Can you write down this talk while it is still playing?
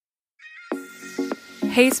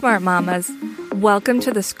Hey, Smart Mamas. Welcome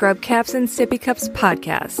to the Scrub Caps and Sippy Cups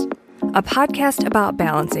podcast, a podcast about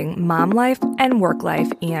balancing mom life and work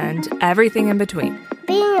life and everything in between.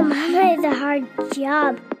 Being a mama is a hard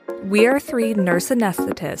job. We are three nurse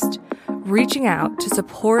anesthetists reaching out to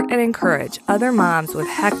support and encourage other moms with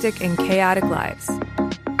hectic and chaotic lives.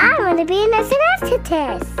 I want to be a nurse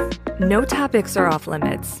anesthetist. No topics are off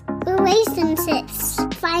limits. Relationships,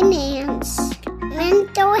 finance,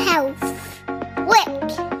 mental health, work.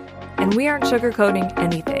 And we aren't sugarcoating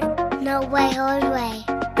anything. No way, old way.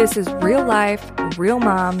 This is real life, real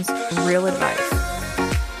moms, real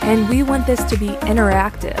advice. And we want this to be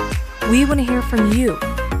interactive. We want to hear from you,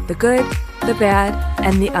 the good, the bad,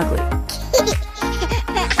 and the ugly.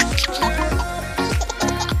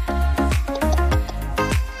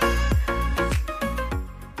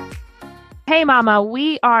 Hey, Mama,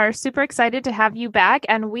 we are super excited to have you back.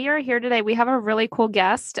 And we are here today. We have a really cool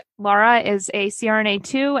guest. Laura is a CRNA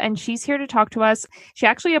too, and she's here to talk to us. She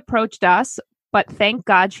actually approached us, but thank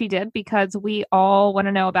God she did, because we all want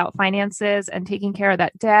to know about finances and taking care of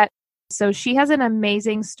that debt. So she has an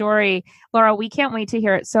amazing story. Laura, we can't wait to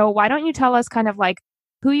hear it. So why don't you tell us kind of like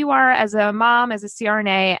who you are as a mom, as a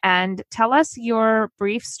CRNA, and tell us your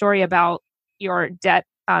brief story about your debt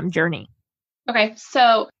journey. Okay,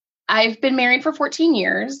 so I've been married for 14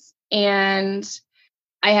 years, and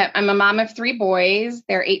I'm a mom of three boys.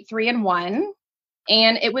 They're 8, 3, and 1.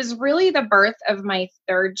 And it was really the birth of my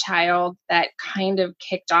third child that kind of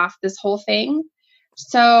kicked off this whole thing.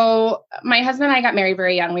 So my husband and I got married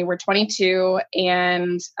very young. We were 22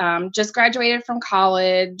 and just graduated from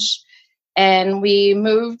college, and we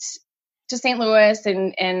moved to St. Louis,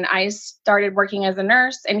 and I started working as a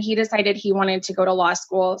nurse, and he decided he wanted to go to law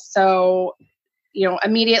school. So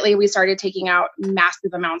immediately we started taking out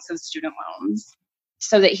massive amounts of student loans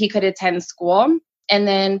so that he could attend school. And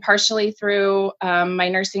then partially through my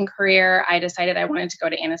nursing career, I decided I wanted to go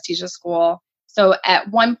to anesthesia school. So at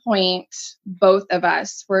one point, both of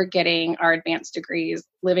us were getting our advanced degrees,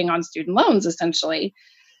 living on student loans, essentially.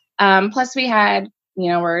 Plus we had,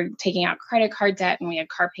 we're taking out credit card debt, and we had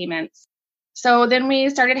car payments. So then we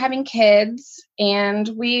started having kids, and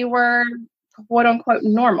we were quote unquote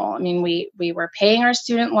normal. I mean, we were paying our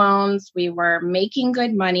student loans. We were making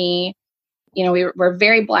good money. We're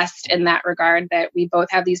very blessed in that regard that we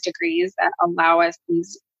both have these degrees that allow us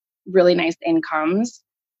these really nice incomes.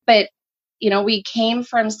 But, we came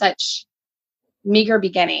from such meager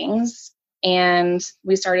beginnings, and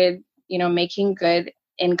we started, making good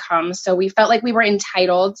income. So we felt like we were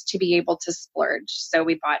entitled to be able to splurge. So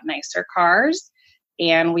we bought nicer cars.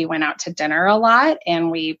 And we went out to dinner a lot, and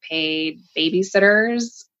we paid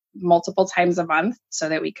babysitters multiple times a month so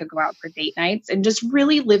that we could go out for date nights, and just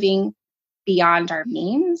really living beyond our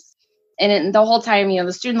means. And the whole time,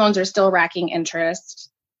 the student loans are still racking interest,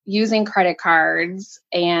 using credit cards.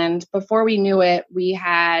 And before we knew it, we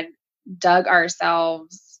had dug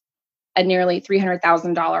ourselves a nearly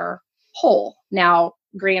 $300,000 hole. Now,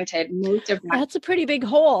 granted, most of that's a pretty big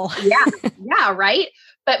hole. Yeah, right.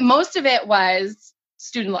 But most of it was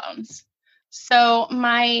student loans. So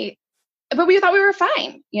but we thought we were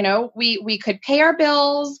fine. We could pay our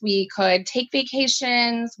bills, we could take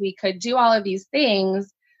vacations, we could do all of these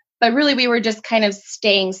things, but really we were just kind of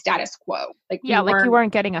staying status quo. You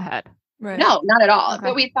weren't getting ahead. Right. No, not at all. Okay.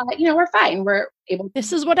 But we thought, we're fine. We're able to.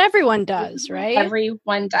 This is what everyone does, right?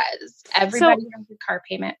 Everyone does. Everybody has a car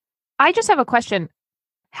payment. I just have a question.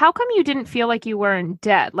 How come you didn't feel like you were in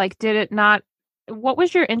debt? Did it not? What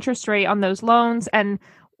was your interest rate on those loans, and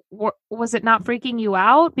was it not freaking you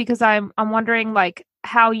out? Because I'm wondering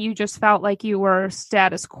how you just felt like you were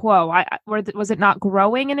status quo. Was it not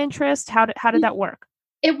growing in interest? How did that work?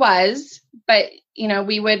 It was, but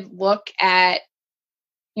we would look at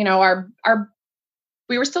our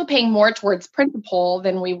we were still paying more towards principal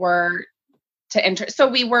than we were to interest. So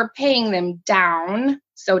we were paying them down,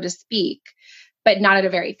 so to speak, but not at a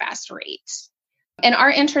very fast rate. And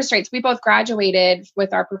our interest rates, we both graduated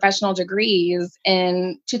with our professional degrees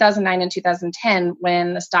in 2009 and 2010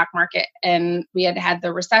 when the stock market, and we had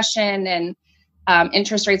the recession, and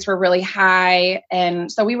interest rates were really high.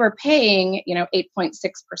 And so we were paying,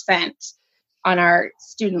 8.6% on our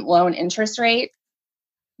student loan interest rate.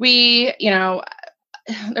 There's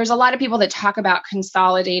a lot of people that talk about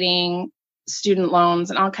consolidating student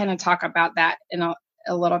loans, and I'll kind of talk about that in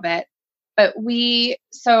a little bit. But we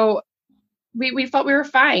felt we were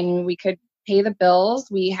fine. We could pay the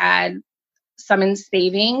bills. We had some in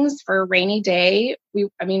savings for a rainy day. We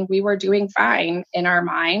were doing fine in our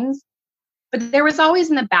minds. But there was always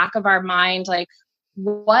in the back of our mind,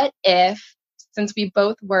 what if since we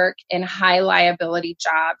both work in high liability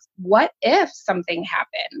jobs, what if something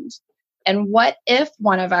happened? And what if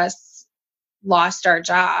one of us lost our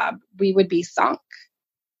job? We would be sunk.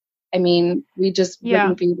 I mean, we just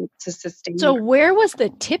wouldn't be able to sustain. So where was the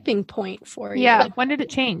tipping point for you? Yeah. When did it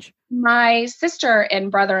change? My sister and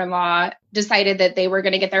brother-in-law decided that they were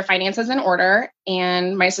going to get their finances in order.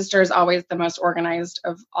 And my sister is always the most organized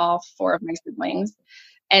of all 4 of my siblings.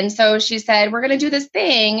 And so she said, we're going to do this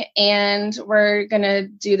thing and we're going to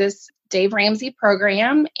do this Dave Ramsey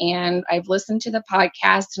program. And I've listened to the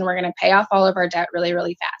podcast and we're going to pay off all of our debt really,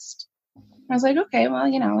 really fast. I was like, okay, well,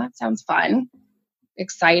 that sounds fun,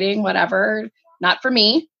 exciting, whatever. Not for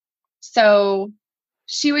me. So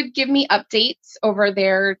she would give me updates over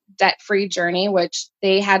their debt-free journey, which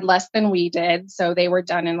they had less than we did. So they were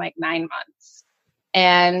done in like 9 months.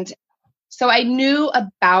 And so I knew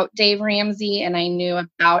about Dave Ramsey and I knew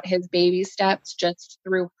about his baby steps just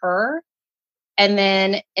through her. And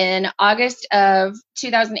then in August of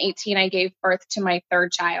 2018, I gave birth to my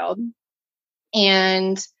 3rd child.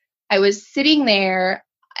 And I was sitting there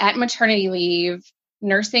at maternity leave,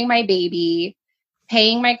 nursing my baby,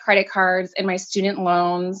 paying my credit cards and my student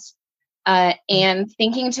loans, and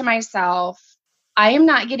thinking to myself, I am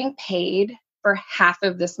not getting paid for half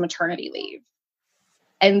of this maternity leave.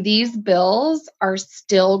 And these bills are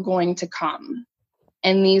still going to come.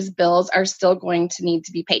 And these bills are still going to need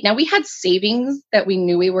to be paid. Now, we had savings that we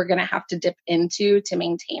knew we were going to have to dip into to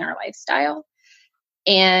maintain our lifestyle.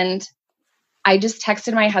 And I just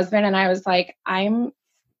texted my husband and I was like, I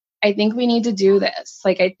think we need to do this.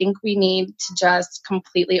 Like, I think we need to just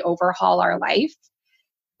completely overhaul our life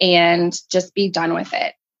and just be done with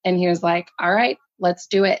it. And he was like, all right, let's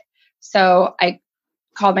do it. So I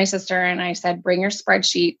called my sister and I said, bring your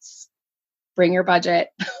spreadsheets, bring your budget.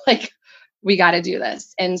 Like, we got to do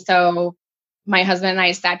this. And so my husband and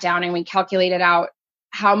I sat down and we calculated out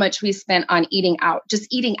how much we spent on just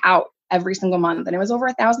eating out every single month. And it was over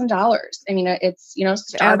 $1,000. I mean, it's,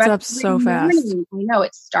 Starbucks. It adds up so fast. I know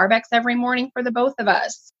it's Starbucks every morning for the both of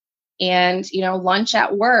us. And, lunch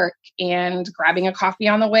at work and grabbing a coffee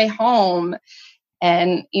on the way home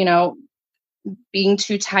and, being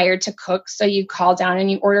too tired to cook. So you call down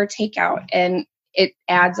and you order takeout and it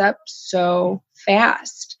adds up so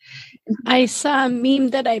fast. I saw a meme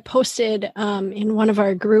that I posted in one of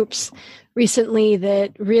our groups recently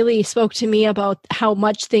that really spoke to me about how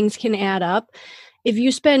much things can add up. If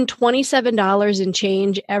you spend $27 in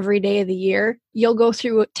change every day of the year, you'll go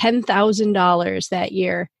through $10,000 that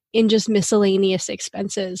year in just miscellaneous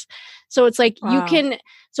expenses. So it's like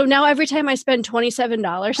so now every time I spend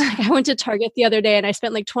 $27, like I went to Target the other day and I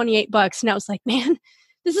spent like $28 and I was like, man,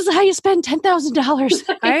 this is how you spend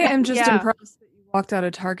 $10,000. I am just impressed that you walked out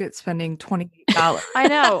of Target spending $28. I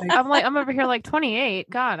know. I'm over here like 28.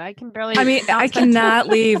 God, I can barely. I mean, I cannot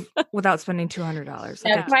leave without spending $200.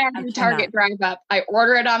 That's why I do Target drive up. I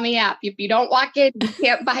order it on the app. If you don't walk in, you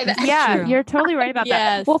can't buy that. Yeah, you're totally right about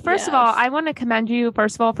that. Well, first of all, I want to commend you,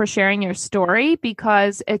 for sharing your story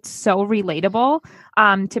because it's so relatable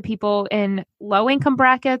to people in low income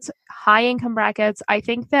brackets, high income brackets. I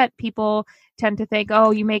think that people tend to think,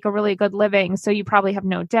 oh, you make a really good living, so you probably have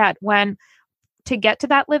no debt. When to get to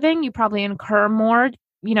that living, you probably incur more,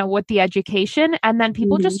 with the education. And then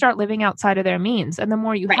people just start living outside of their means. And the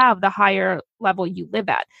more you have, the higher level you live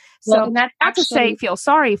at. So not to say feel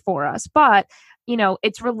sorry for us, but,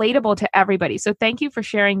 it's relatable to everybody. So thank you for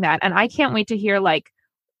sharing that. And I can't wait to hear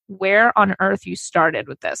where on earth you started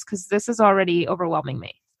with this, because this is already overwhelming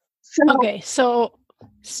me. Okay. So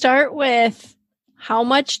start with how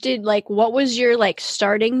much what was your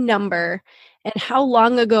starting number? And how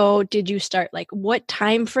long ago did you start? What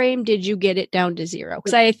time frame did you get it down to zero?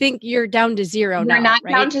 Because I think you're down to zero now. We're not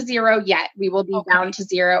right? down to zero yet. We will be down to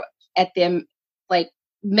zero at the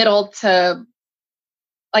middle to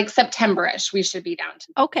September-ish. We should be down to.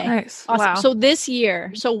 Okay, nice. Awesome. Wow. So this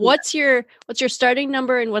year, what's your starting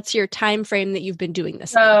number and what's your time frame that you've been doing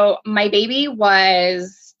this? So my baby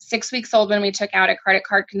was 6 weeks old when we took out a credit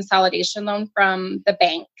card consolidation loan from the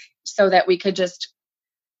bank so that we could just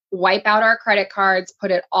wipe out our credit cards,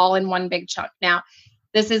 put it all in one big chunk. Now,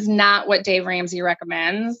 this is not what Dave Ramsey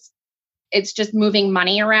recommends. It's just moving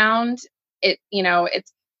money around. It's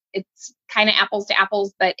kind of apples to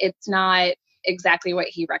apples, but it's not exactly what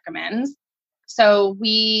he recommends. So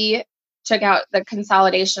we took out the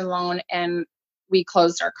consolidation loan and we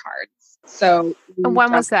closed our cards. So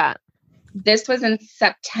when was that? This was in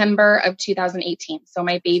September of 2018. So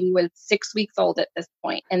my baby was 6 weeks old at this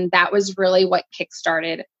point, and that was really what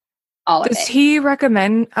kickstarted all of it. Does he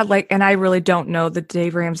recommend, and I really don't know the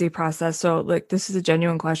Dave Ramsey process, so this is a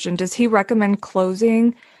genuine question. Does he recommend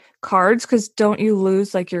closing cards? Because don't you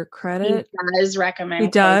lose like your He credit? does recommend. He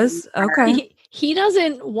does? closing cards. Okay. He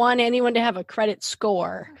doesn't want anyone to have a credit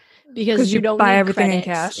score because 'Cause you you don't buy need everything in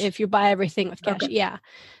credits cash? if you buy everything with cash. Okay. Yeah.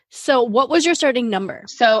 So what was your starting number?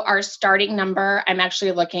 So our starting number, I'm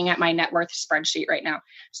actually looking at my net worth spreadsheet right now.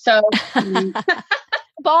 So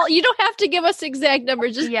You don't have to give us exact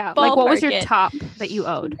numbers. Just Yeah. Like what was ballpark your it. top that you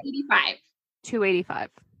owed? 85. 285.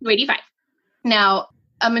 285. Now,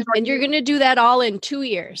 a majority. And you're going to do that all in 2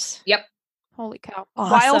 years. Yep. Holy cow.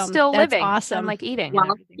 Awesome. While still That's living. awesome. And like eating While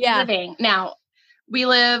and everything. Yeah. living. Now, we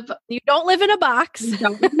live. You don't live in a box We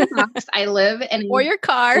don't live in a box. I live in. or your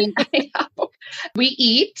car. We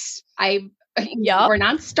eat. Yup. We're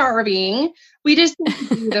not starving. We just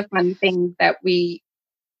do the fun things that we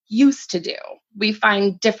used to do. We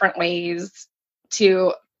find different ways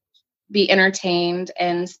to be entertained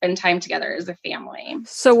and spend time together as a family.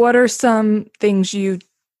 So what are some things you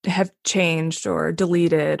have changed or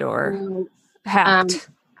deleted or hacked?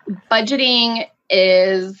 Budgeting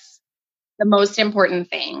is the most important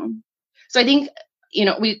thing. So I think,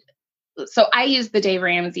 so I use the Dave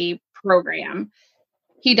Ramsey program.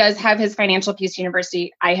 He does have his Financial Peace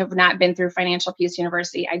University. I have not been through Financial Peace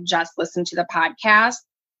University. I just listened to the podcast.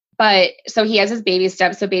 But so he has his baby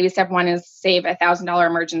steps. So baby step 1 is save $1,000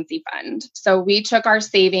 emergency fund. So we took our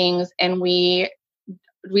savings and we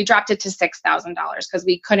dropped it to $6,000 because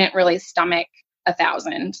we couldn't really stomach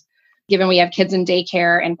 $1,000. Given we have kids in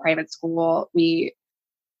daycare and private school, we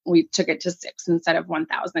took it to 6 instead of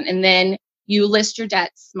 1,000. And then you list your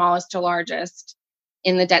debts, smallest to largest,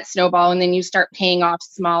 in the debt snowball, and then you start paying off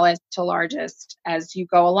smallest to largest as you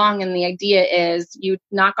go along. And the idea is you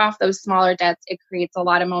knock off those smaller debts. It creates a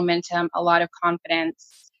lot of momentum, a lot of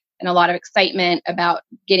confidence, and a lot of excitement about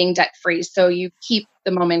getting debt free. So you keep the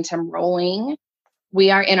momentum rolling. We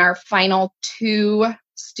are in our final 2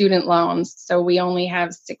 student loans, so we only have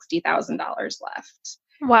 $60,000 left.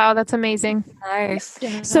 Wow, that's amazing. Nice.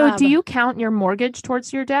 So do you count your mortgage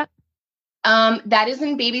towards your debt? That is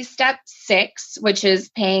in baby step 6, which is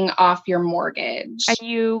paying off your mortgage. And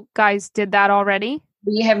you guys did that already?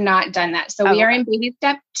 We have not done that. So we are in baby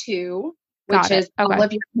step 2, which is all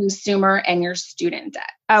of your consumer and your student debt.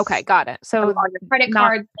 Okay, got it. So all your credit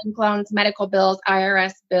cards, bank loans, medical bills,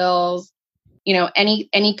 IRS bills,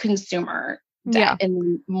 any consumer debt,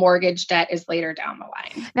 and mortgage debt is later down the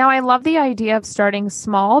line. Now, I love the idea of starting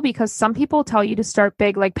small because some people tell you to start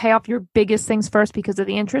big, like pay off your biggest things first because of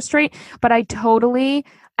the interest rate. But I totally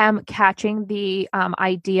am catching the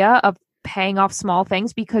idea of paying off small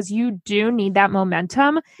things because you do need that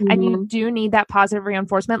momentum and you do need that positive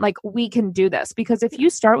reinforcement. Like we can do this, because if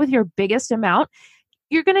you start with your biggest amount,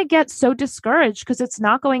 you're going to get so discouraged because it's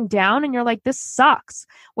not going down and you're like, this sucks.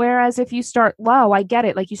 Whereas if you start low, I get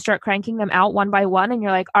it. Like you start cranking them out one by one and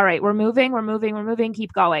you're like, all right, we're moving,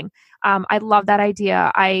 keep going. I love that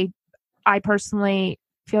idea. I personally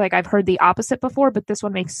feel like I've heard the opposite before, but this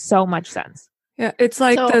one makes so much sense. Yeah, it's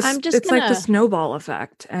like So I'm just like the snowball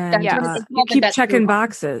effect, and Yes. you keep checking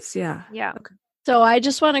boxes. Yeah. Okay. So I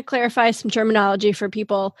just want to clarify some terminology for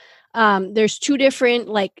people. There's 2 different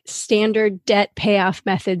like standard debt payoff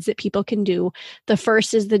methods that people can do. The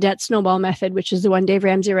first is the debt snowball method, which is the one Dave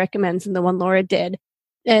Ramsey recommends and the one Laura did.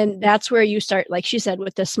 And that's where you start, like she said,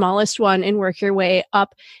 with the smallest one and work your way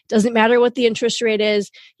up. Doesn't matter what the interest rate is.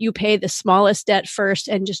 You pay the smallest debt first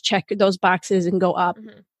and just check those boxes and go up.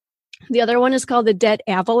 Mm-hmm. The other one is called the debt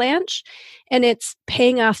avalanche, and it's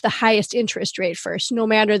paying off the highest interest rate first, no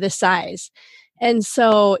matter the size. And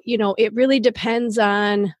so, it really depends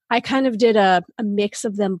on, I kind of did a mix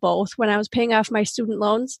of them both when I was paying off my student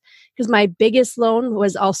loans, because my biggest loan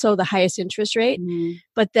was also the highest interest rate,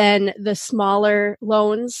 but then the smaller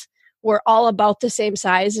loans were all about the same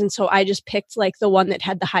size. And so I just picked like the one that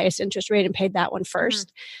had the highest interest rate and paid that one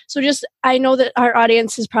first. So I know that our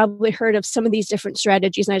audience has probably heard of some of these different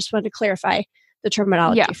strategies, and I just wanted to clarify the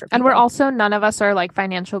terminology for people. And we're also, none of us are like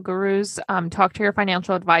financial gurus. Talk to your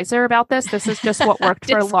financial advisor about this. This is just what worked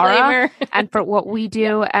for Laura and for what we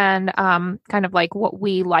do, and kind of like what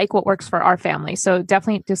we like, what works for our family. So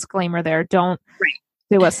definitely disclaimer there. Don't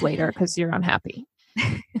sue us later because you're unhappy.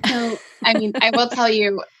 So, I will tell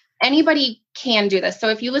you, anybody can do this. So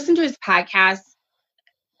if you listen to his podcast,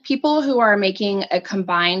 people who are making a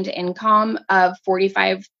combined income of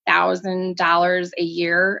 $45,000 a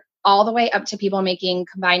year, all the way up to people making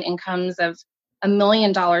combined incomes of $1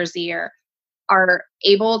 million a year, are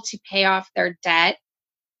able to pay off their debt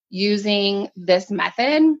using this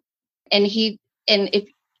method. And if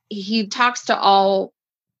he talks to all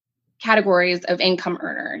categories of income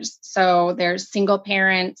earners. So there's single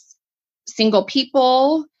parents, single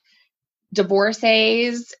people,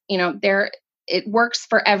 divorcees, it works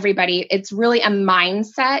for everybody. It's really a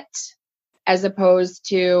mindset as opposed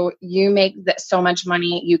to you make so much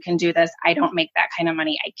money, you can do this. I don't make that kind of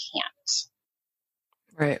money. I can't.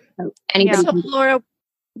 Right. So anybody So Laura,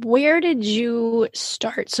 where did you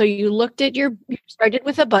start? So you started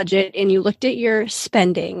with a budget and you looked at your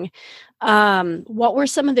spending. What were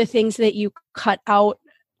some of the things that you cut out?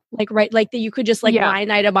 Like that you could just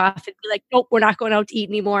line item off and be like, nope, we're not going out to eat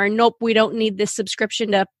anymore. Nope, we don't need this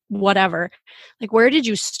subscription to whatever. Like, where did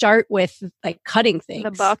you start with like cutting things?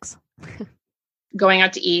 The bucks. going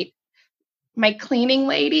out to eat. My cleaning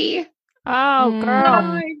lady. Oh, girl.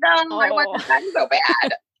 I know. I want that so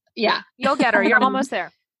bad. Yeah. You'll get her. You're almost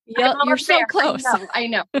there. You're so there. close. I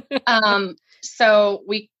know. So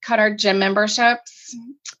we cut our gym memberships.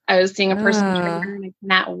 I was seeing a personal trainer and I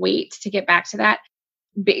cannot wait to get back to that.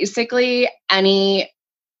 Basically, any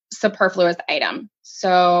superfluous item.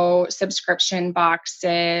 So subscription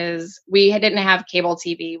boxes. We didn't have cable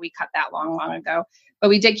TV. We cut that long ago. But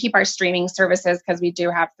we did keep our streaming services because we do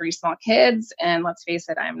have 3 small kids. And let's face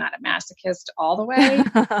it, I'm not a masochist all the way.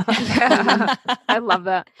 I love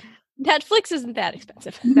that. Netflix isn't that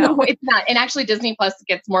expensive. No, it's not. And actually Disney Plus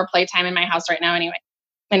gets more playtime in my house right now anyway.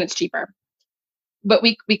 And it's cheaper. But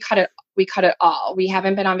we cut it all. We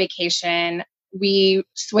haven't been on vacation. We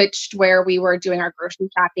switched where we were doing our grocery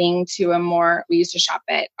shopping to we used to shop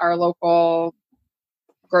at our local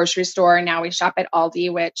grocery store. Now we shop at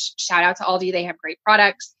Aldi, which shout out to Aldi. They have great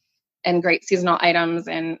products and great seasonal items.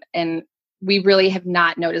 And we really have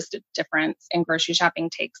not noticed a difference in grocery shopping.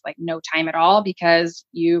 Takes like no time at all because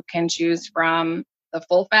you can choose from the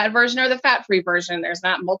full fat version or the fat free version. There's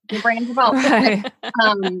not multiple brands involved. Right.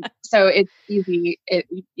 So it's easy.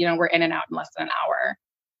 We're in and out in less than an hour.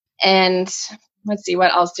 And let's see,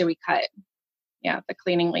 what else did we cut? Yeah, the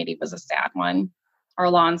cleaning lady was a sad one. Our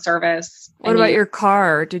lawn service. What about your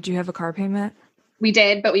car? Did you have a car payment? We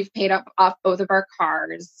did, but we've paid off both of our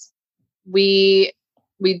cars. We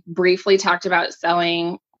briefly talked about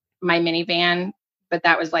selling my minivan, but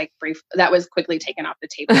that was brief. That was quickly taken off the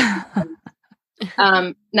table.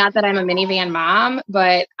 Not that I'm a minivan mom,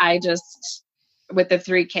 but I just, with the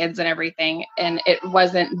 3 kids and everything, and it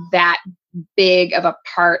wasn't that big of a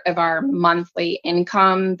part of our monthly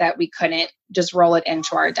income that we couldn't just roll it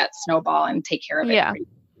into our debt snowball and take care of it. Yeah.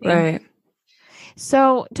 Right.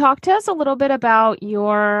 So talk to us a little bit about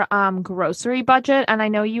your grocery budget. And I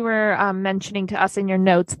know you were mentioning to us in your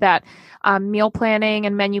notes that meal planning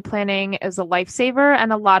and menu planning is a lifesaver.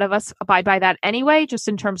 And a lot of us abide by that anyway, just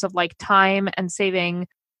in terms of like time and saving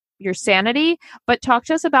your sanity. But talk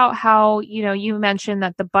to us about how, you mentioned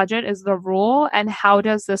that the budget is the rule, and how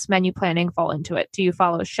does this menu planning fall into it? Do you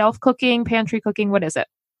follow shelf cooking, pantry cooking? What is it?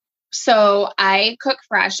 So I cook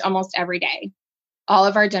fresh almost every day. All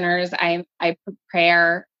of our dinners, I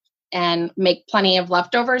prepare and make plenty of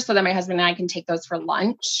leftovers so that my husband and I can take those for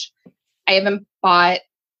lunch. I haven't bought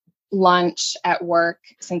lunch at work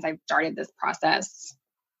since I've started this process,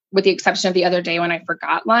 with the exception of the other day when I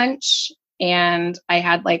forgot lunch and I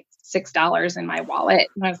had like $6 in my wallet.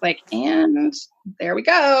 And I was like, and there we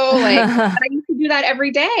go. Like, I used to do that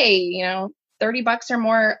every day, $30 or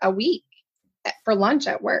more a week for lunch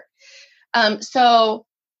at work. So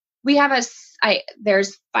we have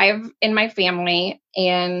there's 5 in my family,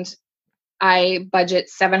 and I budget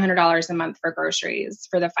 $700 a month for groceries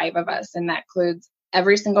for the 5 of us. And that includes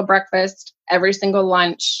every single breakfast, every single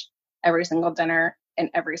lunch, every single dinner, and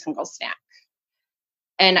every single snack.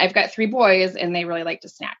 And I've got 3 boys and they really like to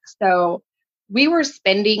snack. So we were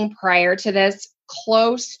spending prior to this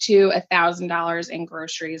close to $1,000 in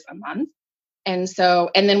groceries a month. And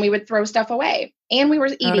then we would throw stuff away, and we were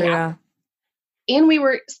eating out. And we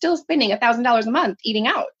were still spending $1,000 a month eating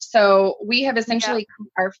out. So we have essentially cut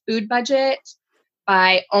our food budget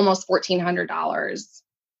by almost $1,400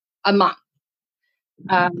 a month.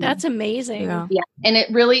 That's amazing. Yeah. And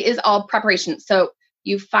it really is all preparation. So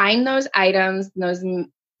you find those items, those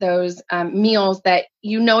meals that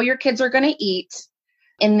your kids are going to eat.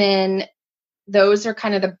 And then those are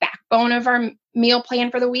kind of the backbone of our meal plan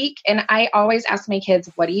for the week. And I always ask my kids,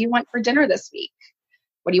 what do you want for dinner this week?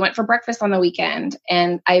 What do you want for breakfast on the weekend?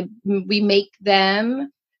 And we make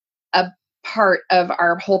them a part of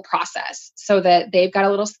our whole process so that they've got a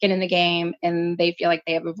little skin in the game and they feel like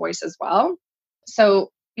they have a voice as well.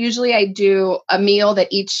 So usually I do a meal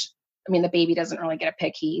that the baby doesn't really get a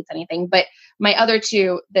pick. He eats anything, but my other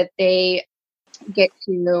 2 that they get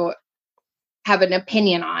to have an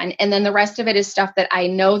opinion on. And then the rest of it is stuff that I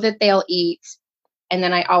know that they'll eat. And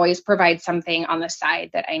then I always provide something on the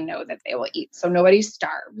side that I know that they will eat. So nobody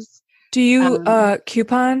starves. Do you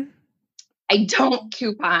coupon? I don't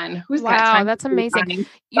coupon. Who's got Wow, time that's for amazing. couponing?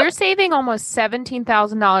 You're saving almost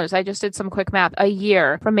 $17,000. I just did some quick math a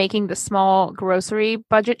year from making the small grocery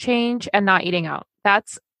budget change and not eating out.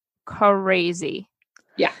 That's crazy.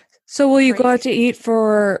 Yeah. So will you go out to eat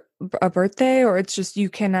for a birthday, or it's just you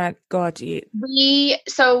cannot go out to eat?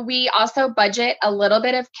 We also budget a little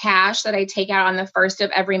bit of cash that I take out on the first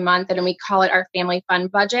of every month, and we call it our family fun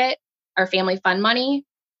budget, our family fun money.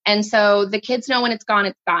 And so the kids know when it's gone,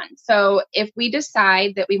 it's gone. So if we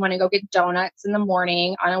decide that we want to go get donuts in the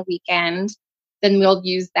morning on a weekend, then we'll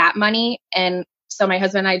use that money. And so my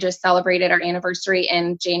husband and I just celebrated our anniversary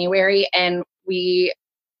in January, and we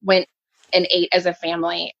went and ate as a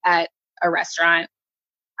family at a restaurant.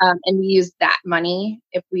 And we use that money.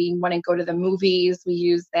 If we want to go to the movies, we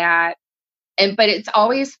use that. But it's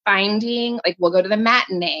always finding, like, we'll go to the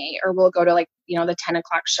matinee, or we'll go to, like, the 10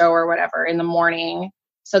 o'clock show or whatever in the morning,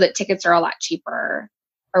 so that tickets are a lot cheaper.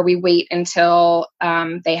 Or we wait until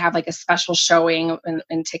they have like a special showing,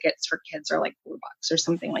 and tickets for kids are like $4 or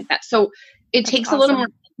something like that. So it takes a little more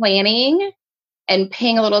planning and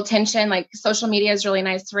paying a little attention. Like, social media is really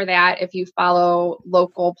nice for that. If you follow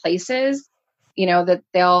local places, that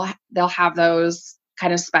they'll have those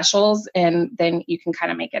kind of specials, and then you can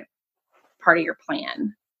kind of make it part of your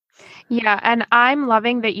plan. Yeah. And I'm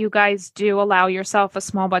loving that you guys do allow yourself a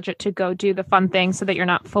small budget to go do the fun things so that you're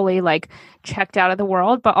not fully like checked out of the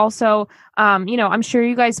world. But also, I'm sure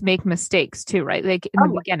you guys make mistakes too, right? Like in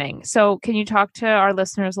the beginning. So can you talk to our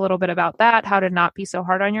listeners a little bit about that? How to not be so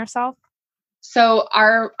hard on yourself? So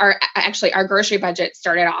our grocery budget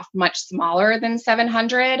started off much smaller than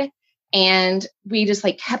 $700. And we just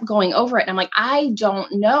like kept going over it. And I'm like, I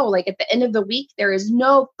don't know. Like, at the end of the week, there is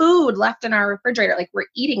no food left in our refrigerator. Like, we're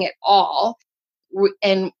eating it all.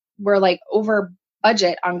 And we're like over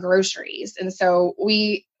budget on groceries. And so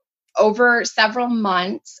over several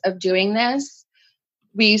months of doing this,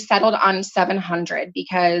 we settled on 700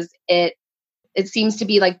 because it seems to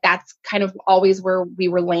be like that's kind of always where we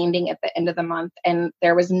were landing at the end of the month. And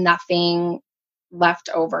there was nothing left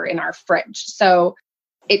over in our fridge. So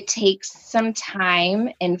it takes some time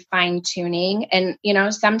and fine tuning. And,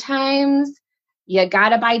 sometimes you got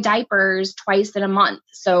to buy diapers twice in a month.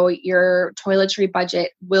 So your toiletry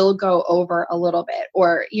budget will go over a little bit,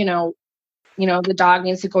 or, the dog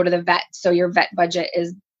needs to go to the vet. So your vet budget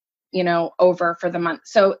is, over for the month.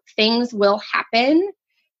 So things will happen,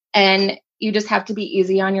 and you just have to be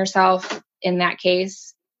easy on yourself in that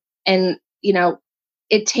case. And,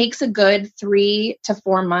 it takes a good 3 to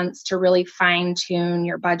 4 months to really fine tune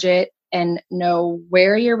your budget and know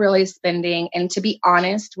where you're really spending, and to be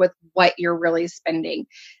honest with what you're really spending.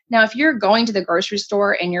 Now, if you're going to the grocery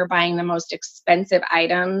store and you're buying the most expensive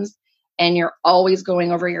items and you're always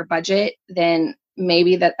going over your budget, then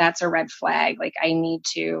maybe that's a red flag. Like, I need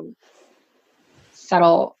to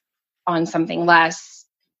settle on something less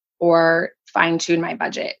or fine tune my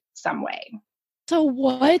budget some way. So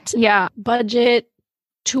what budget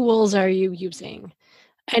tools are you using?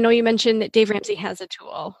 I know you mentioned that Dave Ramsey has a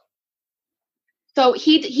tool. So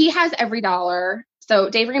he has every dollar. So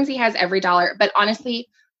Dave Ramsey has every dollar. But honestly,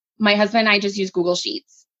 my husband and I just use Google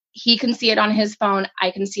Sheets. He can see it on his phone.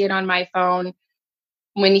 I can see it on my phone.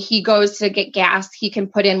 When he goes to get gas, he can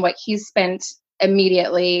put in what he's spent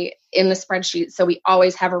immediately in the spreadsheet. So we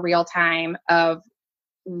always have a real time of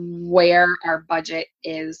where our budget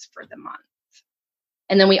is for the month.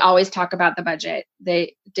 And then we always talk about the budget.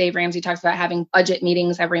 Dave Ramsey talks about having budget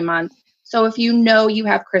meetings every month. So if you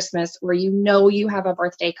have Christmas, or you have a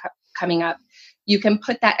birthday coming up, you can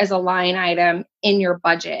put that as a line item in your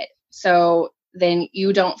budget. So then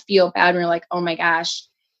you don't feel bad when you're like, oh my gosh,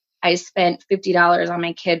 I spent $50 on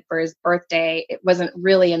my kid for his birthday. It wasn't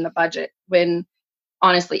really in the budget, when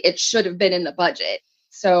honestly, it should have been in the budget.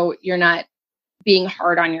 So you're not being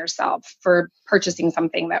hard on yourself for purchasing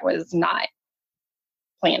something that was not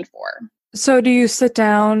planned for. So do you sit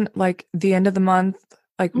down like the end of the month?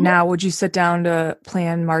 Like now, would you sit down to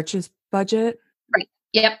plan March's budget? Right.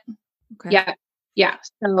 Yep. Okay. Yeah.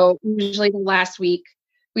 So usually the last week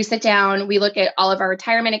we sit down, we look at all of our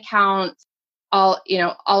retirement accounts, all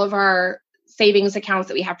of our savings accounts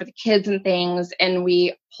that we have for the kids and things. And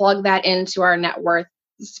we plug that into our net worth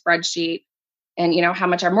spreadsheet, and, how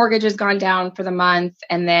much our mortgage has gone down for the month.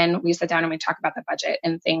 And then we sit down and we talk about the budget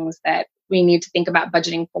and things that we need to think about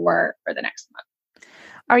budgeting for the next month.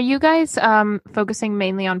 Are you guys focusing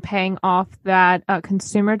mainly on paying off that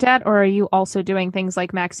consumer debt, or are you also doing things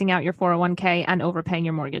like maxing out your 401k and overpaying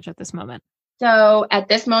your mortgage at this moment? So at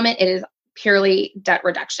this moment, it is purely debt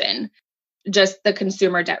reduction, just the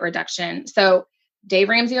consumer debt reduction. So Dave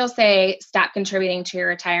Ramsey will say, stop contributing to your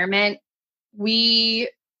retirement. We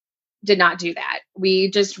did not do that. We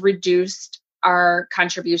just reduced our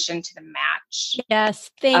contribution to the match.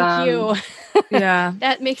 Yes, thank you. Yeah.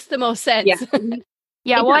 That makes the most sense. Yeah.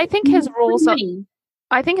 Yeah, well, I think his rules Money.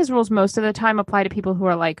 most of the time apply to people who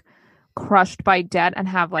are like crushed by debt and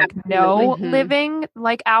have like no Absolutely. Mhm. living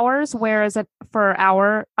like hours, whereas for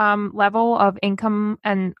our level of income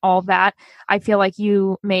and all that, I feel like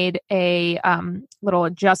you made a little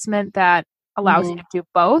adjustment that allows you to do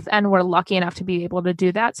both, and we're lucky enough to be able to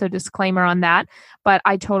do that, so disclaimer on that. But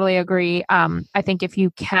I totally agree. I think if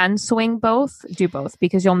you can swing both, do both,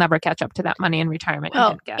 because you'll never catch up to that money in retirement you Well,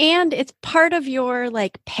 didn't get. and it's part of your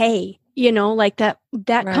like pay, like that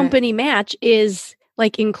Right. company match is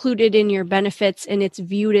like included in your benefits, and it's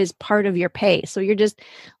viewed as part of your pay. So you're just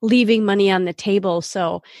leaving money on the table.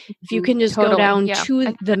 So if you can just go Totally, down yeah.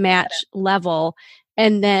 to the match level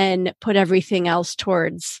and then put everything else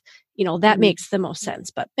towards, that makes the most sense.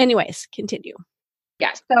 But anyways, continue.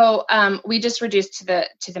 Yeah. So we just reduced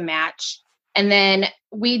to the match. And then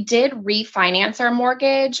we did refinance our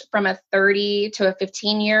mortgage from a 30 to a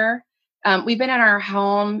 15-year. We've been in our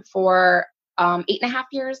home for 8.5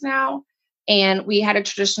 years now. And we had a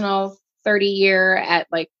traditional 30-year at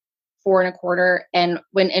like 4.25. And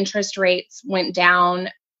when interest rates went down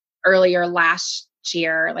earlier last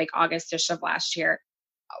year, like August-ish of last year,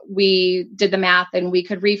 we did the math and we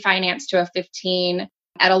could refinance to a 15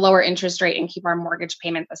 at a lower interest rate and keep our mortgage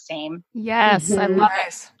payment the same. Yes, I Mhm. love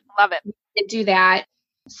Nice. it. Love it. We did do that.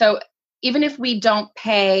 So even if we don't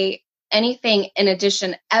pay anything in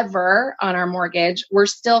addition ever on our mortgage, we're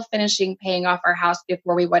still finishing paying off our house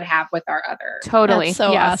before we would have with our other. Totally. That's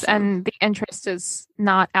so yes. awesome. And the interest is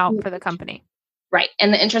not out for the company. Right.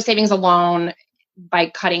 And the interest savings alone by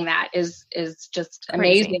cutting that is just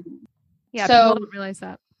Crazy. amazing. Yeah, So- people don't realize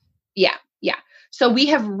that. Yeah. So we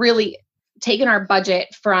have really taken our budget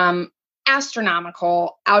from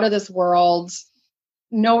astronomical, out of this world,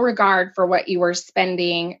 no regard for what you were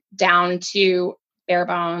spending, down to bare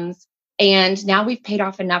bones. And now we've paid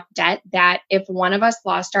off enough debt that if one of us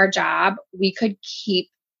lost our job, we could keep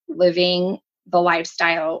living the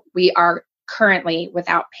lifestyle we are currently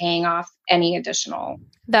without paying off any additional.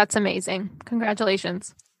 That's amazing.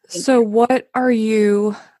 Congratulations. So what are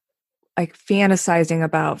you like fantasizing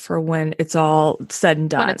about for when it's all said and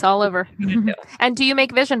done? When it's all over. gonna do? And do you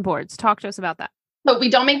make vision boards? Talk to us about that. So we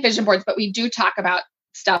don't make vision boards, but we do talk about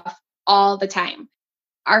stuff all the time.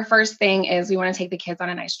 Our first thing is we want to take the kids on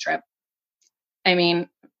a nice trip. I mean,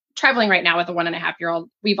 traveling right now with a 1.5-year-old,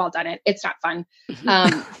 we've all done it. It's not fun. It's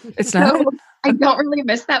not. So I don't really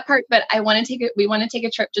miss that part, but we want to take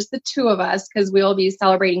a trip, just the two of us, because we'll be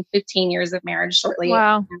celebrating 15 years of marriage shortly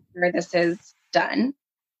Wow. after this is done.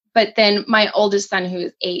 But then my oldest son, who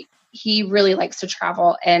is 8, he really likes to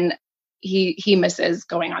travel and he misses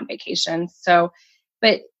going on vacation. So,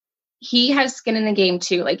 but he has skin in the game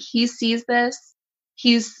too. Like he sees this,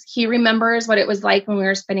 he remembers what it was like when we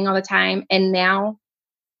were spending all the time. And now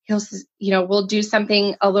we'll do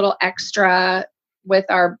something a little extra with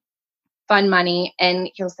our fun money. And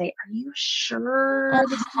he'll say, "Are you sure?"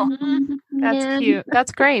 That's cute.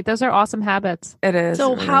 That's great. Those are awesome habits. It is.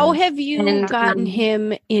 So it really how is. have you And, gotten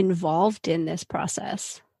him involved in this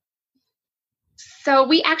process? So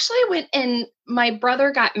we actually went and my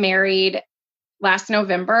brother got married last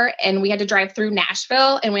November and we had to drive through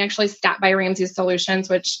Nashville and we actually stopped by Ramsey Solutions,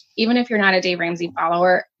 which even if you're not a Dave Ramsey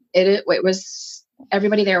follower, it was,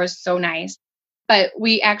 everybody there was so nice. But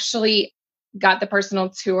we actually got the personal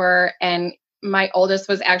tour and my oldest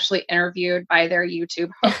was actually interviewed by their YouTube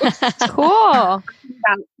host Cool.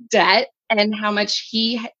 about debt and how much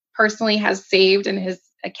he personally has saved in his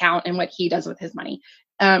account and what he does with his money.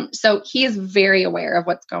 So he is very aware of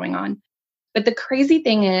what's going on. But the crazy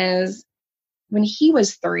thing is, when he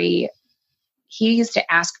was 3, he used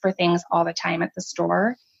to ask for things all the time at the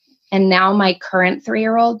store. And now my current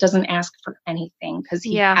 3-year-old doesn't ask for anything because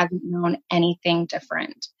he hasn't known anything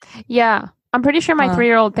different. Yeah. I'm pretty sure my Huh.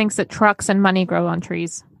 3-year-old thinks that trucks and money grow on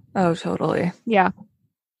trees. Oh, totally. Yeah.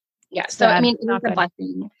 Yeah. So, I Sad. mean, it's Not a good.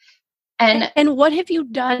 blessing. And what have you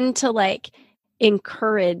done to like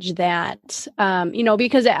encourage that?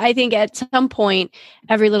 Because I think at some point,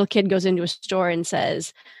 every little kid goes into a store and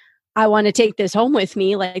says, I want to take this home with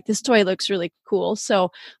me. Like, this toy looks really cool. So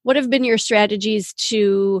what have been your strategies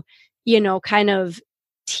to, kind of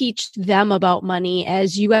teach them about money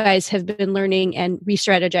as you guys have been learning and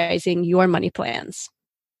re-strategizing your money plans?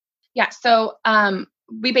 yeah, so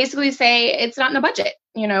we basically say it's not in the budget.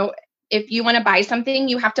 If you want to buy something,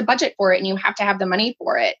 you have to budget for it and you have to have the money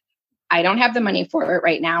for it. I don't have the money for it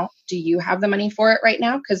right now. Do you have the money for it right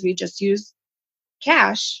now? Because we just use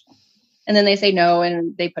cash. And then they say no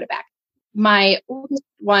and they put it back. My oldest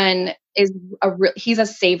one is he's a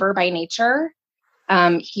saver by nature.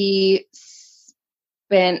 He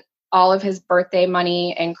spent all of his birthday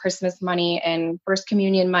money and Christmas money and first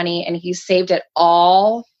communion money, and he saved it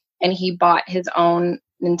all. And he bought his own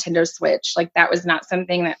Nintendo Switch. Like, that was not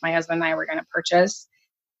something that my husband and I were going to purchase,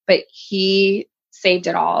 but he saved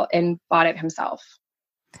it all and bought it himself.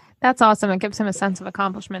 That's awesome. It gives him a sense of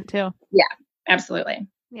accomplishment too. Yeah, absolutely.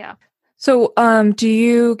 Yeah. So, do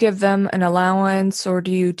you give them an allowance, or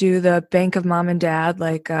do you do the bank of mom and dad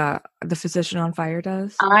like the Physician on Fire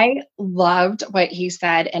does? I loved what he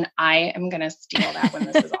said, and I am going to steal that when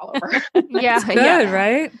this is all over. Yeah. Good, Yeah.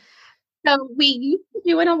 right? So we used to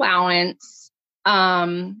do an allowance,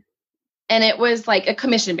 and it was like a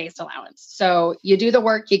commission-based allowance. So you do the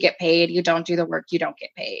work, you get paid. You don't do the work, you don't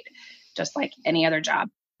get paid, just like any other job.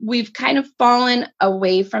 We've kind of fallen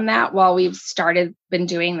away from that while we've been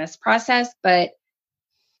doing this process. But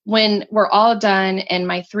when we're all done, and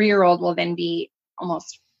my 3-year-old will then be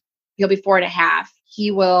he'll be 4.5, he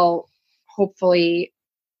will hopefully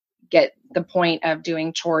get the point of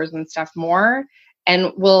doing chores and stuff more.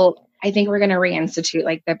 And I think we're going to reinstitute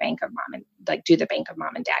like the bank of mom and like do the bank of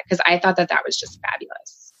mom and dad, because I thought that was just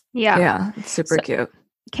fabulous. Yeah. Yeah, it's super cute.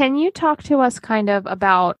 Can you talk to us kind of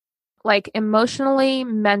about like emotionally,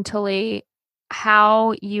 mentally,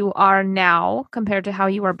 how you are now compared to how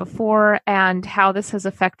you were before, and how this has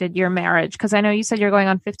affected your marriage? Because I know you said you're going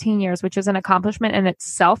on 15 years, which is an accomplishment in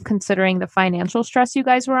itself, considering the financial stress you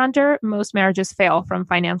guys were under. Most marriages fail from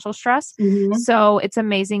financial stress. Mm-hmm. So it's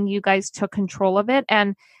amazing you guys took control of it.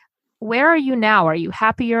 And where are you now? Are you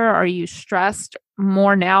happier? Are you stressed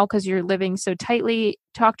more now because you're living so tightly?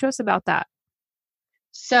 Talk to us about that.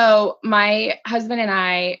 So my husband and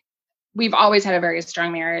I, we've always had a very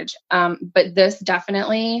strong marriage, but this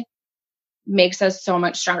definitely makes us so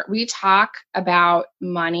much stronger. We talk about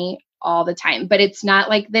money all the time, but it's not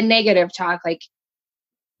like the negative talk, like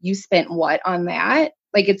you spent what on that?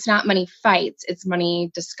 Like, it's not money fights, it's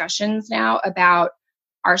money discussions now about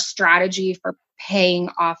our strategy for paying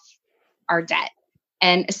off our debt.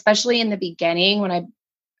 And especially in the beginning,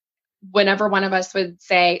 whenever one of us would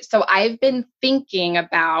say, so I've been thinking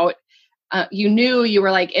about, you knew you were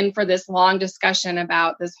like in for this long discussion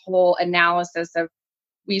about this whole analysis of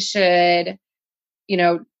we should,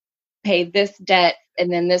 pay this debt and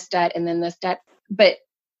then this debt and then this debt. But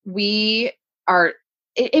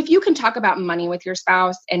if you can talk about money with your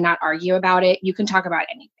spouse and not argue about it, you can talk about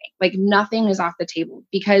anything. Like, nothing is off the table,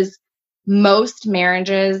 because most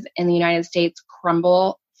marriages in the United States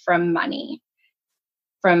crumble from money.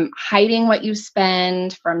 From hiding what you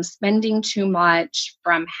spend, from spending too much,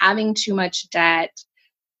 from having too much debt.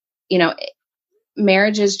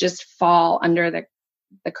 Marriages just fall under the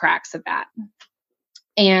cracks of that.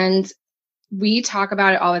 And we talk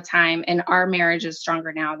about it all the time, and our marriage is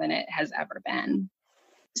stronger now than it has ever been.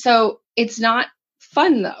 So it's not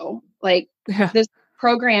fun though. Like, this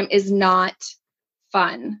program is not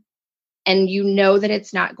fun. And you know that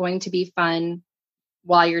it's not going to be fun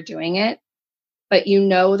while you're doing it. But you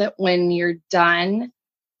know that when you're done,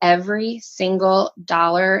 every single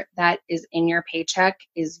dollar that is in your paycheck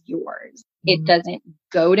is yours. Mm-hmm. It doesn't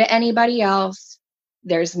go to anybody else.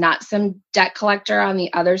 There's not some debt collector on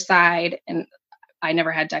the other side. And I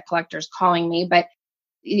never had debt collectors calling me, but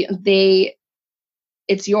it's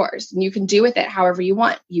yours. And you can do with it however you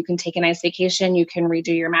want. You can take a nice vacation. You can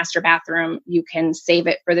redo your master bathroom. You can save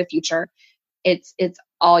it for the future. It's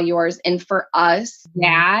all yours. And for us,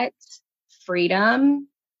 that freedom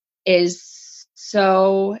is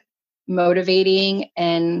so motivating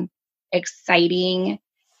and exciting,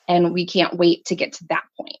 and we can't wait to get to that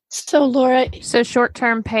point. So Laura,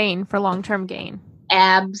 short-term pain for long-term gain.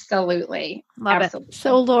 Absolutely. Love Absolutely. it.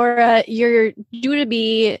 So Laura, you're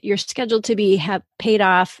scheduled to be paid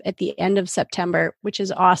off at the end of September, which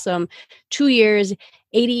is awesome. 2 years,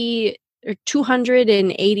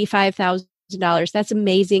 $285,000. That's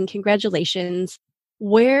amazing. Congratulations.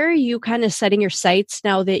 Where are you kind of setting your sights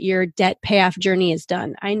now that your debt payoff journey is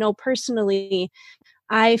done? I know personally,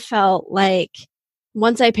 I felt like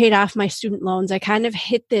once I paid off my student loans, I kind of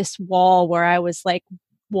hit this wall where I was like,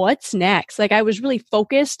 what's next? Like, I was really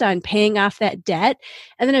focused on paying off that debt.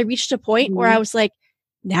 And then I reached a point where I was like,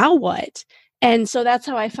 now what? And so that's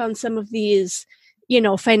how I found some of these,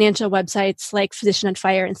 financial websites like Physician on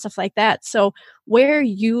Fire and stuff like that. So where are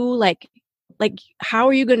you like, how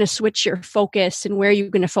are you going to switch your focus, and where are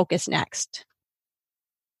you going to focus next?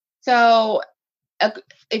 So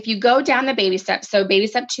if you go down the baby steps, so baby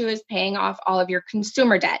step 2 is paying off all of your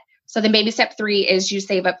consumer debt. So then baby step 3 is you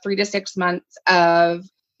save up 3 to 6 months of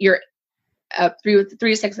your 3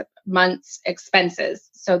 to 6 months expenses.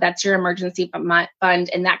 So that's your emergency fund,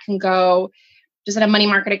 and that can go just in a money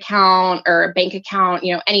market account or a bank account,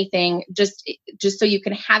 anything, just so you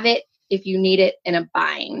can have it if you need it in a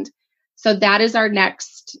bind. So that is our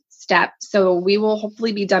next step. So we will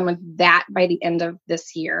hopefully be done with that by the end of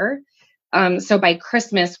this year. So by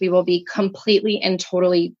Christmas, we will be completely and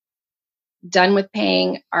totally done with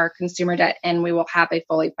paying our consumer debt, and we will have a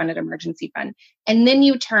fully funded emergency fund. And then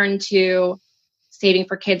you turn to saving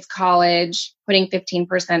for kids' college, putting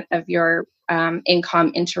 15% of your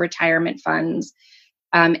income into retirement funds,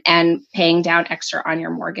 and paying down extra on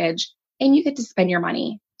your mortgage. And you get to spend your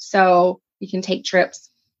money. So you can take trips.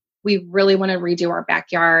 We really want to redo our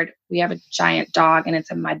backyard. We have a giant dog and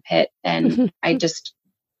it's a mud pit. And I just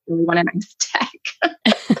really want a nice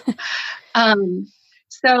deck.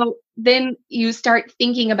 So then you start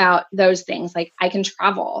thinking about those things. Like, I can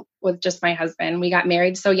travel with just my husband. We got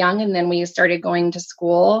married so young, and then we started going to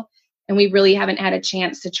school, and we really haven't had a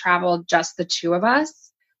chance to travel just the two of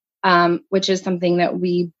us, which is something that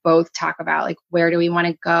we both talk about. Like, where do we want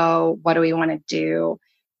to go? What do we want to do?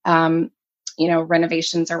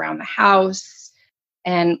 Renovations around the house,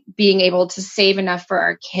 and being able to save enough for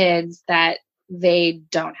our kids that they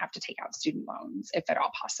don't have to take out student loans, if at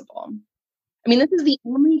all possible. I mean, this is the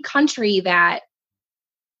only country that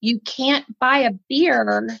you can't buy a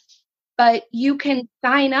beer, but you can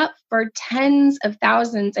sign up for tens of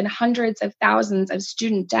thousands and hundreds of thousands of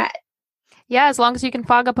student debt. Yeah, as long as you can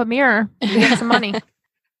fog up a mirror, you get some money.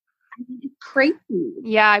 It's crazy.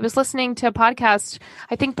 Yeah, I was listening to a podcast,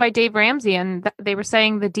 I think by Dave Ramsey, and they were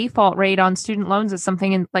saying the default rate on student loans is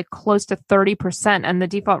something in like close to 30%, and the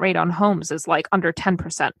default rate on homes is like under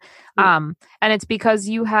 10%. And it's because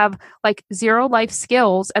you have like zero life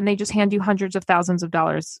skills, and they just hand you hundreds of thousands of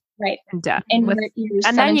dollars in debt. And you're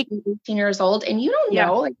 17, 18 years old, and you don't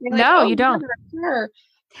know. Like, you don't. Sure.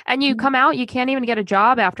 And you come out, you can't even get a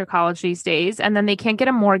job after college these days, and then they can't get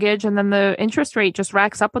a mortgage, and then the interest rate just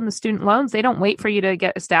racks up on the student loans. They don't wait for you to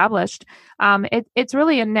get established. It's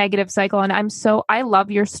really a negative cycle, and I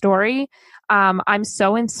love your story. I'm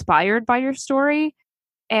so inspired by your story,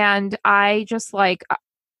 and I just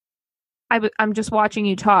I'm just watching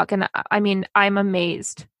you talk, and I mean, I'm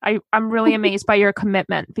amazed. I'm really amazed by your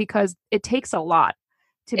commitment, because it takes a lot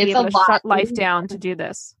to be able to shut life down to do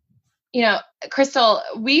this. Crystal,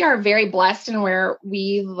 we are very blessed in where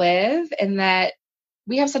we live, in that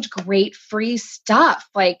we have such great free stuff.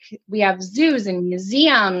 Like, we have zoos and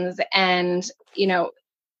museums and,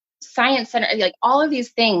 science center, like all of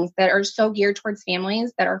these things that are so geared towards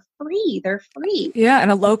families that are free. They're free. Yeah.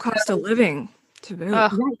 And a low cost of living to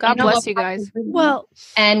boot. God bless you guys. Well,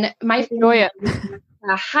 and my enjoy it.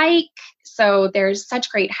 A hike. So there's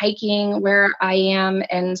such great hiking where I am.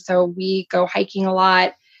 And so we go hiking a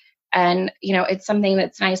lot. And, it's something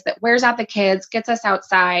that's nice, that wears out the kids, gets us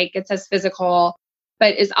outside, gets us physical,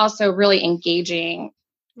 but is also really engaging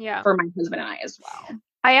for my husband and I as well.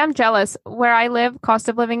 I am jealous. Where I live, cost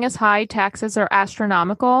of living is high, taxes are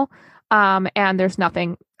astronomical, and there's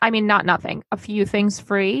nothing. I mean, not nothing, a few things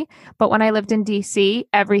free. But when I lived in DC,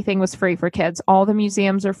 everything was free for kids. All the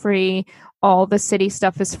museums are free. All the city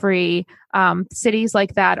stuff is free. Cities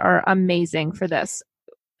like that are amazing for this.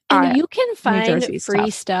 And you can find free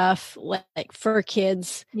stuff like for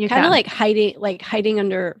kids, kind of like hiding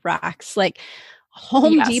under rocks, like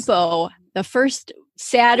Home Depot. The first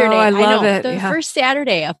Saturday, I love it. The first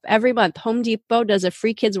Saturday of every month, Home Depot does a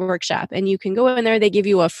free kids workshop, and you can go in there. They give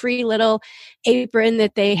you a free little apron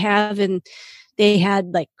that they have, and they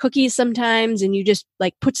had like cookies sometimes, and you just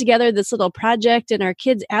like put together this little project, and our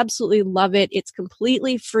kids absolutely love it. It's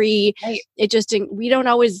completely free. Right. We don't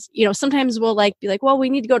always, sometimes we'll be like, well, we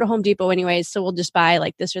need to go to Home Depot anyways, so we'll just buy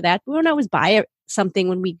like this or that. We don't always buy something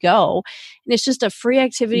when we go, and it's just a free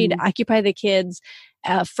activity to occupy the kids.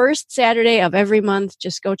 First Saturday of every month,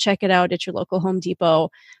 just go check it out at your local Home Depot.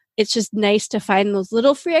 It's just nice to find those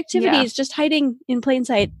little free activities just hiding in plain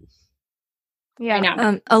sight. Yeah, I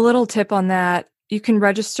know. A little tip on that. You can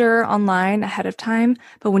register online ahead of time,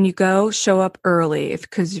 but when you go, show up early.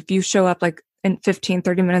 Because if you show up like in 15,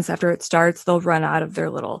 30 minutes after it starts, they'll run out of their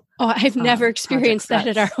little... Oh, I've never experienced that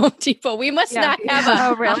at our Home Depot. We must not have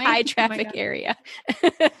a high traffic area.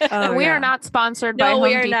 We are not sponsored by Home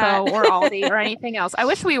Depot or Aldi or anything else. I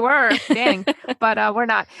wish we were, dang, but we're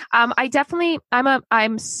not.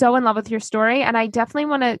 I'm so in love with your story, and I definitely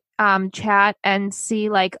want to chat and see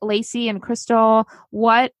like Lacey and Crystal,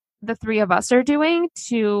 what the three of us are doing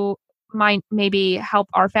to maybe help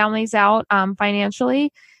our families out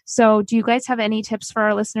financially. So do you guys have any tips for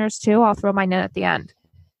our listeners too? I'll throw mine in at the end.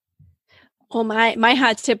 Well, my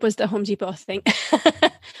hot tip was the Home Depot thing.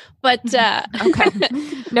 But Okay.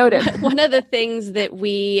 Noted. one of the things that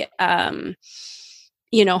we have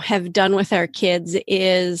done with our kids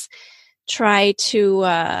is try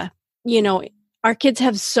to our kids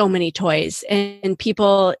have so many toys, and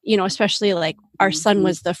people, especially like our son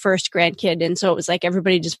was the first grandkid. And so it was like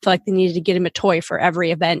everybody just felt like they needed to get him a toy for every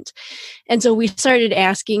event. And so we started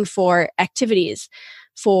asking for activities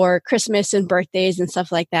for Christmas and birthdays and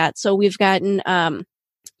stuff like that. So we've gotten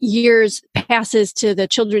years passes to the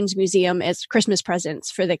Children's Museum as Christmas presents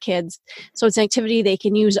for the kids. So it's an activity they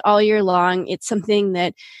can use all year long. It's something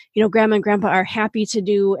that, Grandma and Grandpa are happy to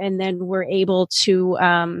do. And then we're able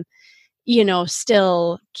to,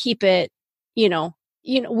 still keep it,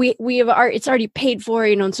 we have it's already paid for,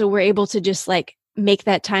 and so we're able to just like make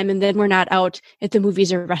that time, and then we're not out at the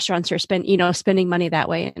movies or restaurants or spending money that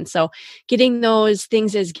way. And so getting those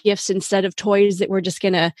things as gifts instead of toys that we're just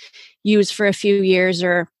going to use for a few years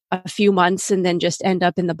or a few months and then just end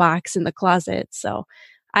up in the box in the closet. So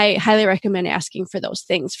I highly recommend asking for those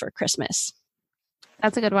things for Christmas.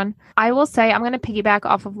 That's a good one. I will say I'm going to piggyback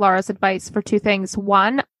off of Laura's advice for two things.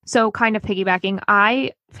 One, so kind of piggybacking,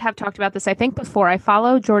 I have talked about this, I think, before. I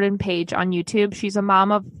follow Jordan Page on YouTube. She's a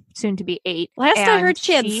mom of soon to be 8. Last I heard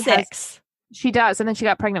she had 6. She does. And then she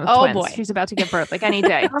got pregnant with twins. Boy. She's about to give birth like any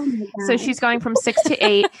day. So she's going from 6 to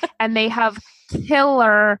 8, and they have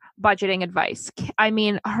killer budgeting advice. I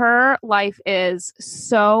mean, her life is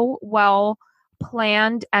so well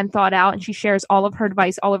planned and thought out, and she shares all of her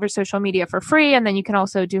advice all over social media for free. And then you can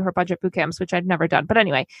also do her budget boot camps, which I've never done. But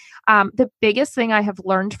anyway, the biggest thing I have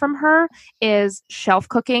learned from her is shelf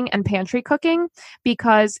cooking and pantry cooking,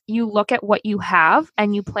 because you look at what you have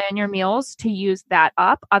and you plan your meals to use that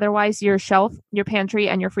up. Otherwise, your shelf, your pantry,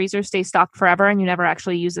 and your freezer stay stocked forever and you never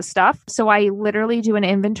actually use the stuff. So I literally do an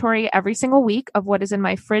inventory every single week of what is in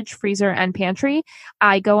my fridge, freezer, and pantry.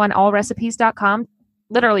 I go on allrecipes.com,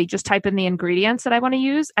 literally just type in the ingredients that I want to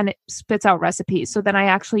use, and it spits out recipes. So then I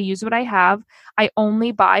actually use what I have. I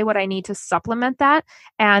only buy what I need to supplement that.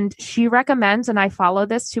 And she recommends, and I follow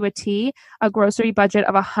this to a T, a grocery budget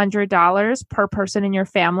of $100 per person in your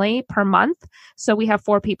family per month. So we have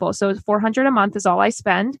 4 people. So $400 a month is all I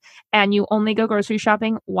spend. And you only go grocery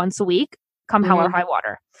shopping once a week, come hell or high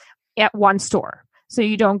water, at one store. So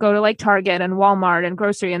you don't go to like Target and Walmart and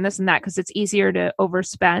grocery and this and that, because it's easier to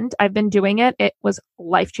overspend. I've been doing it. It was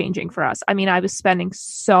life-changing for us. I mean, I was spending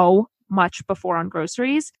so much before on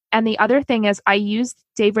groceries. And the other thing is I use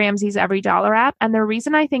Dave Ramsey's Every Dollar app. And the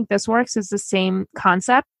reason I think this works is the same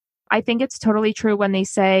concept. I think it's totally true when they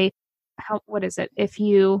say, what is it? If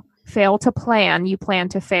you fail to plan, you plan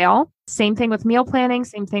to fail. Same thing with meal planning,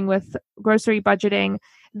 same thing with grocery budgeting.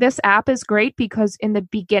 This app is great because in the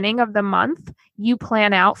beginning of the month, you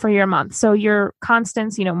plan out for your month. So your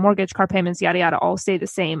constants, mortgage, car payments, yada, yada, all stay the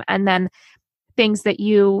same. And then things that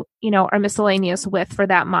you are miscellaneous with for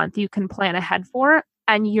that month, you can plan ahead for.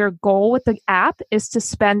 And your goal with the app is to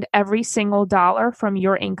spend every single dollar from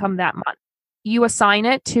your income that month. You assign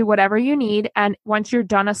it to whatever you need. And once you're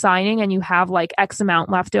done assigning and you have like X amount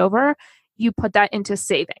left over, you put that into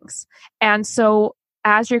savings. And so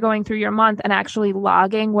as you're going through your month and actually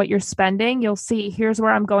logging what you're spending, you'll see here's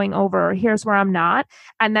where I'm going over, or here's where I'm not.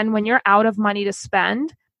 And then when you're out of money to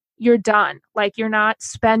spend, you're done. Like you're not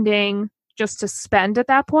spending just to spend at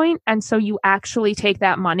that point. And so you actually take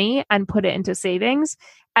that money and put it into savings.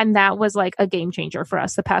 And that was like a game changer for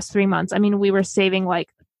us the past 3 months. I mean, we were saving like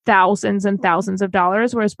thousands and thousands of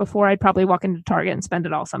dollars, whereas before I'd probably walk into Target and spend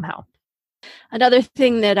it all somehow. Another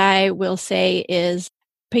thing that I will say is,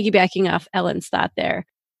 piggybacking off Ellen's thought there,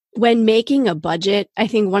 when making a budget, I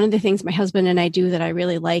think one of the things my husband and I do that I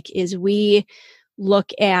really like is we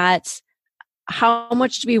look at how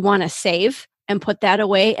much do we want to save and put that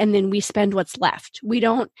away, and then we spend what's left. We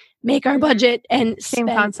don't make our budget and same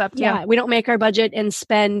concept. Yeah. We don't make our budget and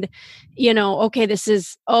spend, okay,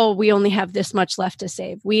 we only have this much left to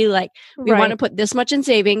save. We want to put this much in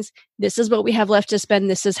savings. This is what we have left to spend.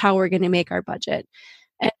 This is how we're going to make our budget.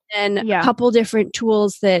 And a couple different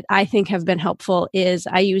tools that I think have been helpful is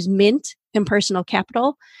I use Mint and Personal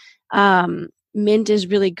Capital. Mint is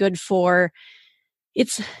really good for,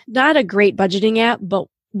 it's not a great budgeting app, but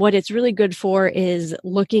what it's really good for is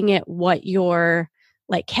looking at what your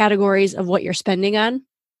like categories of what you're spending on.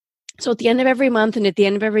 So at the end of every month and at the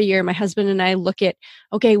end of every year, my husband and I look at,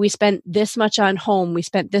 okay, we spent this much on home. We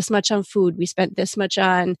spent this much on food. We spent this much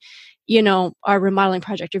on, our remodeling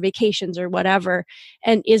project or vacations or whatever.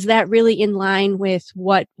 And is that really in line with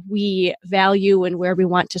what we value and where we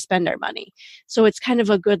want to spend our money? So it's kind of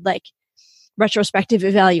a good like retrospective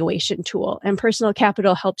evaluation tool. And Personal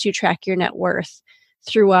Capital helps you track your net worth.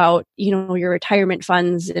 throughout, your retirement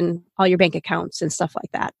funds and all your bank accounts and stuff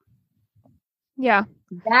like that. Yeah.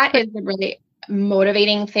 That is a really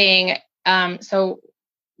motivating thing. So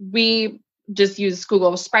we just use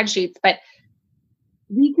Google spreadsheets, but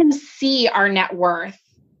we can see our net worth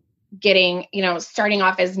getting, starting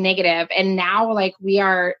off as negative. And now like we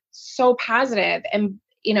are so positive, and,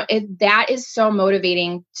 that is so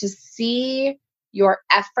motivating to see your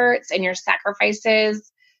efforts and your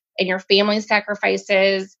sacrifices and your family's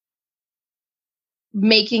sacrifices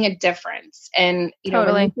making a difference. And,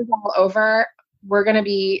 Totally. when this is all over,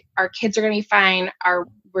 our kids are going to be fine.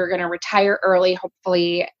 We're going to retire early,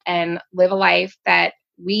 hopefully, and live a life that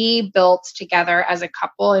we built together as a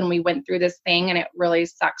couple. And we went through this thing, and it really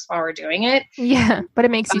sucks while we're doing it. Yeah. But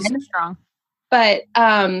it makes you so strong. But,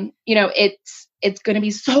 it's going to be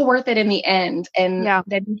so worth it in the end. And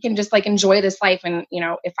then we can just like enjoy this life. And,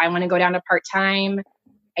 if I want to go down to part-time,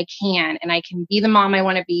 I can, and I can be the mom I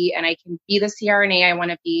want to be, and I can be the CRNA I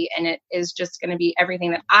want to be. And it is just going to be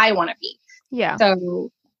everything that I want to be. Yeah.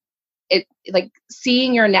 So it like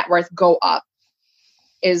seeing your net worth go up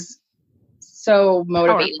is so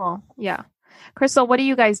motivating. Powerful. Yeah. Crystal, what do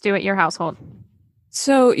you guys do at your household?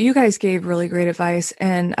 So you guys gave really great advice,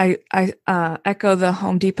 and I echo the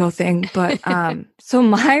Home Depot thing. But so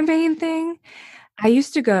my main thing, I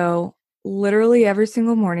used to go literally every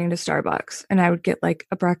single morning to Starbucks, and I would get like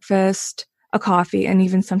a breakfast, a coffee, and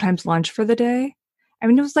even sometimes lunch for the day. I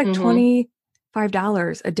mean, it was like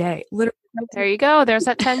 $25 a day. Literally. There you go. There's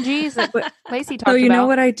that 10 G's that Lacey talked about. So you know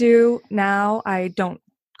what I do now? I don't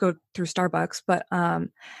go through Starbucks, but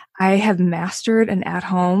I have mastered an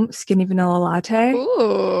at-home skinny vanilla latte.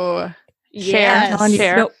 Ooh.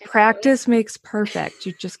 Share. Practice makes perfect.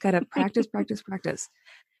 You just gotta practice.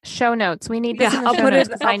 Show notes. We need this. I'll put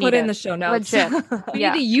it in the show notes. Legit. We need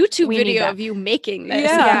a YouTube video of you making this.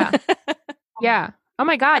 Yeah. Oh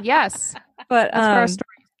my God. Yes. But that's for our story.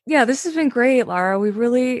 Yeah, this has been great, Laura. We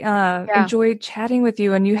really enjoyed chatting with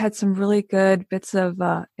you, and you had some really good bits of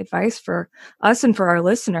advice for us and for our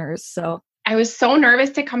listeners. So I was so nervous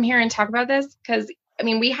to come here and talk about this because, I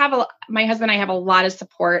mean, my husband and I have a lot of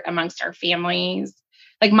support amongst our families.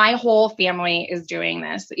 Like my whole family is doing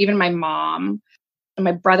this, even my mom. And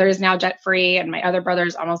my brother is now debt free, and my other brother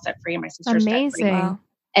is almost debt free, and my sister's debt free. Amazing.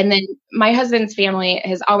 And then my husband's family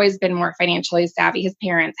has always been more financially savvy. His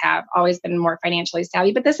parents have always been more financially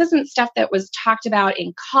savvy, but this isn't stuff that was talked about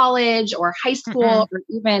in college or high school or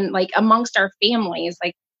even like amongst our families.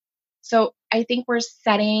 Like, so I think we're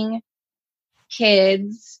setting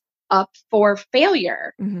kids up for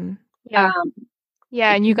failure. Mm-hmm.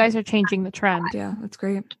 Yeah. And you guys are changing the trend. Yeah, that's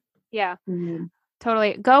great. Yeah. Mm-hmm.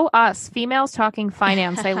 Totally. Go us, females talking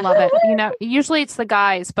finance. I love it. Usually it's the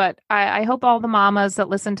guys, but I hope all the mamas that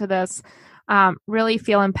listen to this really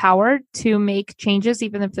feel empowered to make changes,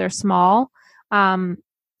 even if they're small,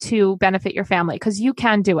 to benefit your family, because you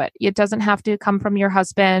can do it. It doesn't have to come from your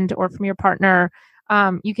husband or from your partner.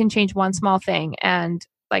 You can change one small thing and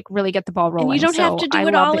like really get the ball rolling. And you don't have to do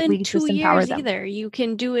it all in 2 years either. You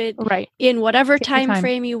can do it in whatever time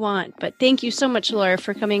frame you want. But thank you so much, Laura,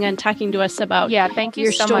 for coming on, talking to us about thank you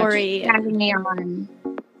your so story. Much. Having me on.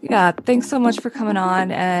 Yeah, thanks so much for coming on.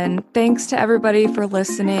 And thanks to everybody for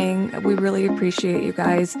listening. We really appreciate you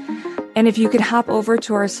guys. And if you could hop over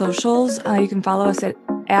to our socials, you can follow us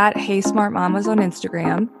at Hey Smart Mamas on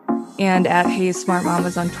Instagram and at Hey Smart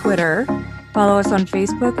Mamas on Twitter. Follow us on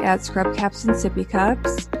Facebook at Scrub Caps and Sippy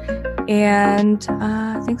Cups. And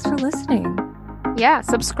thanks for listening. Yeah,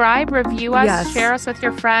 subscribe, review us, share us with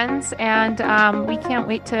your friends. And we can't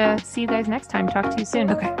wait to see you guys next time. Talk to you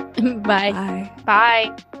soon. Okay. Bye.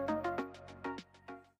 Bye.